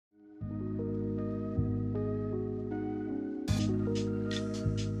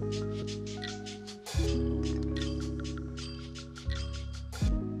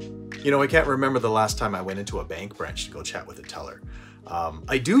You know, I can't remember the last time I went into a bank branch to go chat with a teller.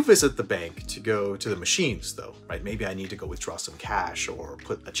 I do visit the bank to go to the machines though, right? Maybe I need to go withdraw some cash or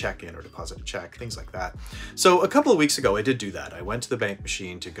put a check in or deposit a check, things like that. So a couple of weeks ago, I did do that. I went to the bank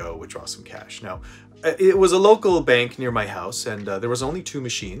machine to go withdraw some cash. Now, it was a local bank near my house, and there was only 2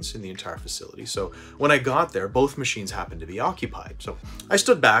 machines in the entire facility. So when I got there, both machines happened to be occupied. So I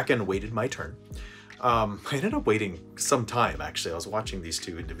stood back and waited my turn. I ended up waiting some time, actually. I was watching these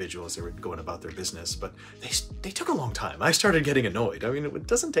 2 individuals. They were going about their business, but they took a long time. I started getting annoyed. I mean, it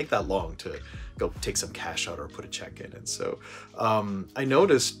doesn't take that long to go take some cash out or put a check in. And so I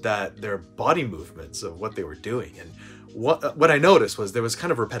noticed that their body movements of what they were doing, and what I noticed was there was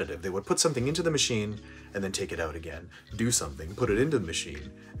kind of repetitive. They would put something into the machine and then take it out again, do something, put it into the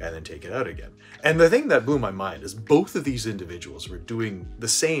machine, and then take it out again. And the thing that blew my mind is both of these individuals were doing the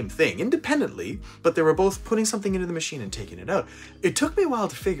same thing independently, but they were both putting something into the machine and taking it out. It took me a while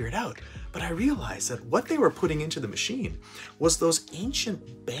to figure it out, but I realized that what they were putting into the machine was those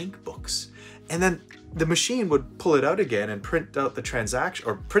ancient bank books. And then the machine would pull it out again and print out the transaction,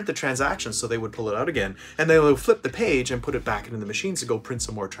 or print the transaction, so they would pull it out again, and they would flip the page and put it back into the machines to go print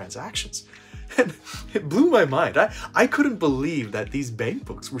some more transactions. And it blew my mind. I couldn't believe that these bank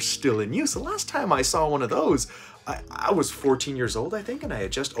books were still in use. The last time I saw one of those, I was 14 years old, I think, and I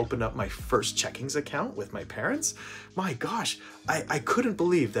had just opened up my first checkings account with my parents. My gosh, I couldn't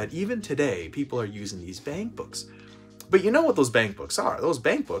believe that even today people are using these bank books. But you know what those bank books are? Those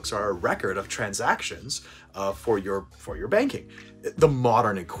bank books are a record of transactions for your banking. The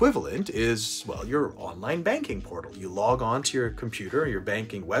modern equivalent is, well, your online banking portal. You log on to your computer, your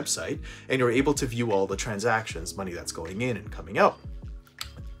banking website, and you're able to view all the transactions, money that's going in and coming out.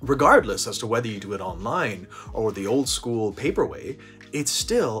 Regardless as to whether you do it online or the old school paper way, it's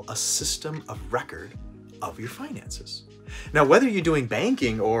still a system of record of your finances. Now, whether you're doing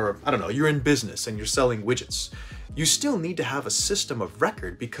banking or, I don't know, you're in business and you're selling widgets, you still need to have a system of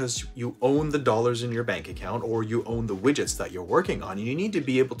record because you own the dollars in your bank account or you own the widgets that you're working on. And you need to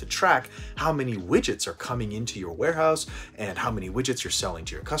be able to track how many widgets are coming into your warehouse and how many widgets you're selling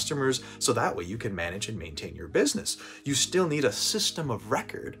to your customers, so that way you can manage and maintain your business. You still need a system of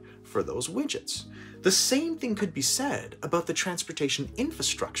record for those widgets. The same thing could be said about the transportation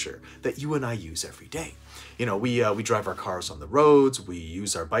infrastructure that you and I use every day. You know, we drive our cars on the roads, we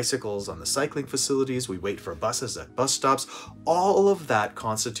use our bicycles on the cycling facilities, we wait for buses at bus stops. All of that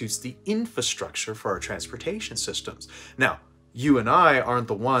constitutes the infrastructure for our transportation systems. Now, you and I aren't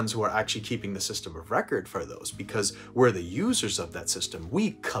the ones who are actually keeping the system of record for those, because we're the users of that system.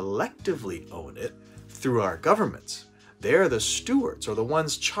 We collectively own it through our governments. They're the stewards, or the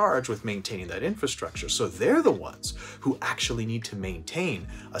ones charged with maintaining that infrastructure. So they're the ones who actually need to maintain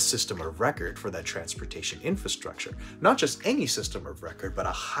a system of record for that transportation infrastructure. Not just any system of record, but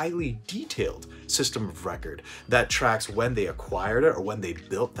a highly detailed system of record that tracks when they acquired it or when they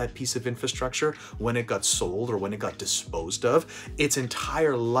built that piece of infrastructure, when it got sold or when it got disposed of, its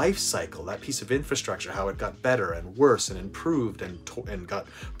entire life cycle, that piece of infrastructure, how it got better and worse and improved and got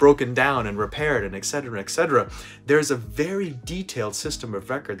broken down and repaired and et cetera, et cetera. There's a very detailed system of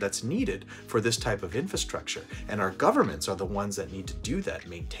record that's needed for this type of infrastructure, and our governments are the ones that need to do that,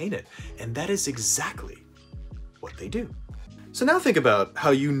 maintain it, and that is exactly what they do. So now think about how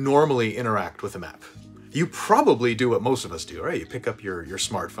you normally interact with a map. You probably do what most of us do, right? You pick up your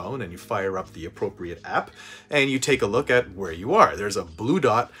smartphone and you fire up the appropriate app and you take a look at where you are. There's a blue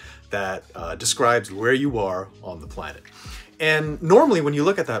dot that describes where you are on the planet. And normally when you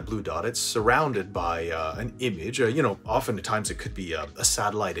look at that blue dot, it's surrounded by an image. You know, oftentimes it could be a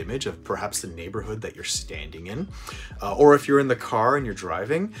satellite image of perhaps the neighborhood that you're standing in. Or if you're in the car and you're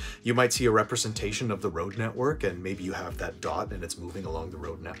driving, you might see a representation of the road network, and maybe you have that dot and it's moving along the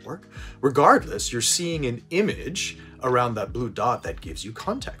road network. Regardless, you're seeing an image around that blue dot that gives you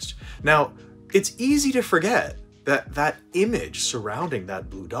context. Now, it's easy to forget that that image surrounding that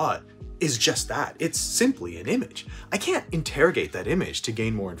blue dot is just that. It's simply an image. I can't interrogate that image to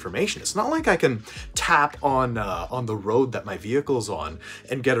gain more information. It's not like I can tap on the road that my vehicle's on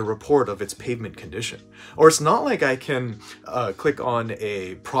and get a report of its pavement condition. Or it's not like I can click on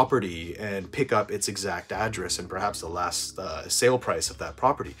a property and pick up its exact address and perhaps the last sale price of that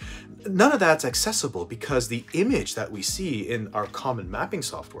property. None of that's accessible because the image that we see in our common mapping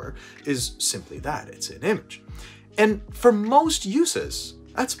software is simply that. It's an image. And for most uses,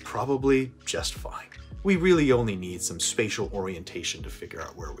 that's probably just fine. We really only need some spatial orientation to figure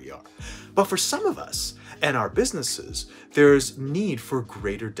out where we are. But for some of us and our businesses, there's need for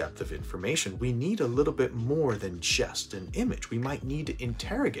greater depth of information. We need a little bit more than just an image. We might need to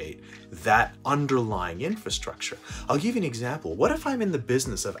interrogate that underlying infrastructure. I'll give you an example. What if I'm in the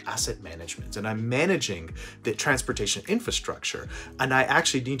business of asset management and I'm managing the transportation infrastructure and I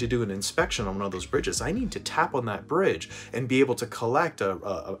actually need to do an inspection on one of those bridges? I need to tap on that bridge and be able to collect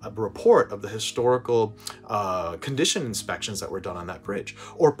a report of the historical condition inspections that were done on that bridge.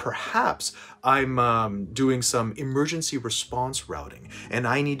 Or perhaps I'm doing some emergency response routing and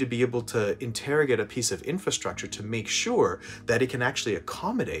I need to be able to interrogate a piece of infrastructure to make sure that it can actually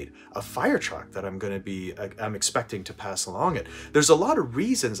accommodate a fire truck that I'm expecting to pass along it. There's a lot of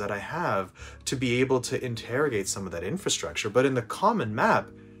reasons that I have to be able to interrogate some of that infrastructure, but in the common map,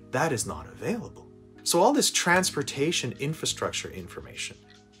 that is not available. So all this transportation infrastructure information,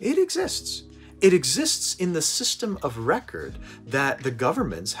 it exists. It exists in the system of record that the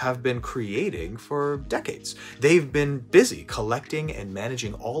governments have been creating for decades. They've been busy collecting and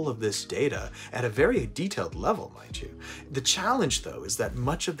managing all of this data at a very detailed level, mind you. The challenge, though, is that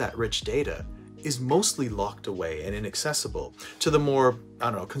much of that rich data is mostly locked away and inaccessible to the more,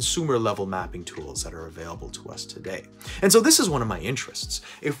 consumer level mapping tools that are available to us today. And so this is one of my interests.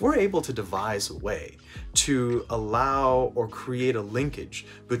 If we're able to devise a way to allow or create a linkage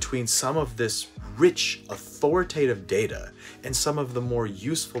between some of this rich authoritative data and some of the more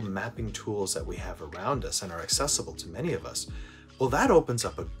useful mapping tools that we have around us and are accessible to many of us, well, that opens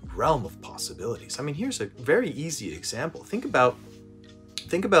up a realm of possibilities. I mean, here's a very easy example. Think about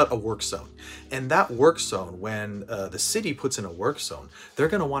a work zone. And that work zone, when the city puts in a work zone, they're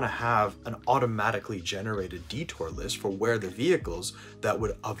going to want to have an automatically generated detour list for where the vehicles that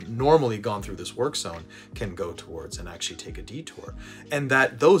would have normally gone through this work zone can go towards and actually take a detour. And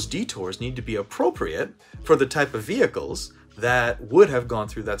that those detours need to be appropriate for the type of vehicles that would have gone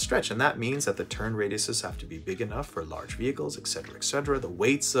through that stretch. And that means that the turn radiuses have to be big enough for large vehicles, etc., etc. The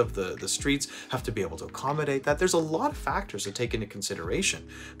weights of the streets have to be able to accommodate that. There's a lot of factors to take into consideration.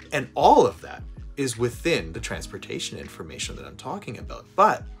 And all of that is within the transportation information that I'm talking about.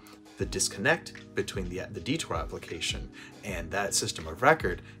 But the disconnect between the detour application and that system of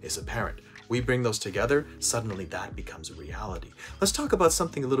record is apparent. We bring those together, suddenly that becomes a reality. Let's talk about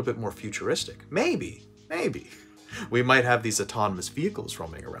something a little bit more futuristic. Maybe. We might have these autonomous vehicles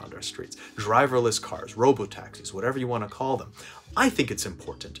roaming around our streets, driverless cars, robo-taxis, whatever you want to call them. I think it's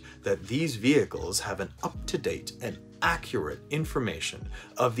important that these vehicles have an up-to-date and accurate information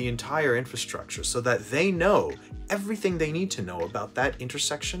of the entire infrastructure so that they know everything they need to know about that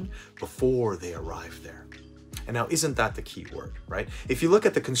intersection before they arrive there. And now, isn't that the key word, right? If you look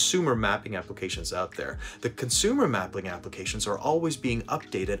at the consumer mapping applications out there, the consumer mapping applications are always being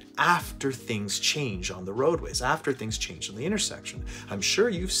updated after things change on the roadways, after things change on the intersection. I'm sure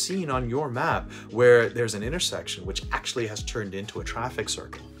you've seen on your map where there's an intersection which actually has turned into a traffic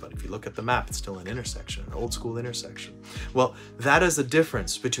circle. But if you look at the map, it's still an intersection, an old school intersection. Well, that is the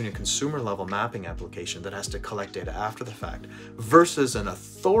difference between a consumer level mapping application that has to collect data after the fact versus an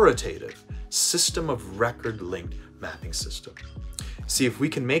authoritative system of record linked mapping system. See, if we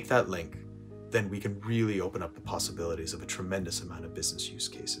can make that link, then we can really open up the possibilities of a tremendous amount of business use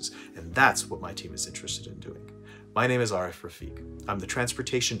cases. And that's what my team is interested in doing. My name is Arif Rafiq. I'm the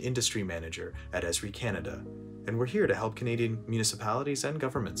Transportation Industry Manager at Esri Canada, and we're here to help Canadian municipalities and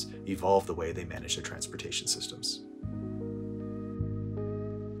governments evolve the way they manage their transportation systems.